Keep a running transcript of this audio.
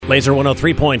Laser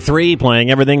 103.3,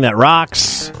 playing everything that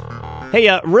rocks.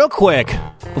 Hey, real quick,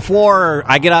 before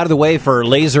I get out of the way for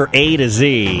Laser A to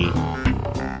Z,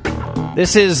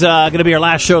 this is going to be our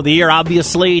last show of the year,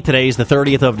 obviously. Today's the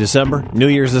 30th of December. New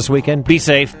Year's this weekend. Be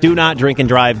safe. Do not drink and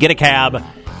drive. Get a cab.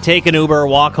 Take an Uber.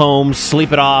 Walk home.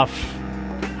 Sleep it off.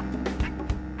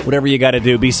 Whatever you got to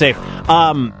do. Be safe.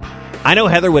 I know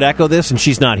Heather would echo this, and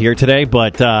she's not here today,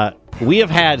 but we have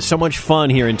had so much fun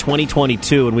here in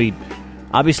 2022, and we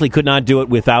obviously could not do it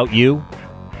without you.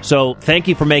 So thank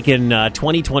you for making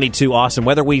 2022 awesome.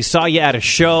 Whether we saw you at a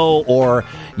show or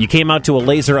you came out to a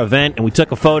laser event and we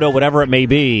took a photo, whatever it may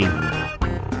be.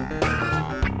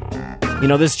 You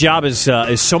know, this job is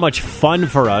so much fun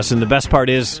for us, and the best part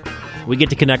is we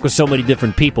get to connect with so many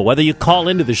different people. Whether you call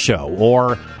into the show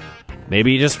or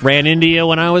maybe you just ran into you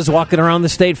when I was walking around the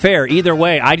state fair. Either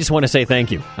way, I just want to say thank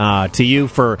you to you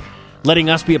for letting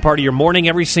us be a part of your morning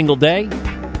every single day,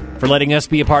 for letting us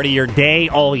be a part of your day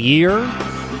all year.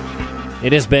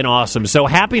 It has been awesome. So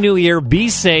Happy New Year. Be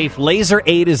safe. Laser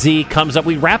A to Z comes up.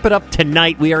 We wrap it up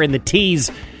tonight. We are in the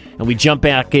tease, and we jump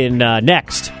back in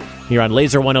next here on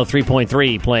Laser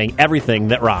 103.3, playing everything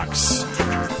that rocks.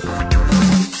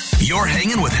 You're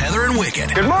hanging with Heather and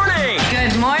Wicket. Good morning.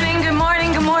 Good morning, good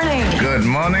morning, good morning. Good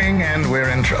morning, and we're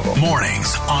in trouble.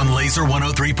 Mornings on Laser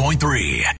 103.3.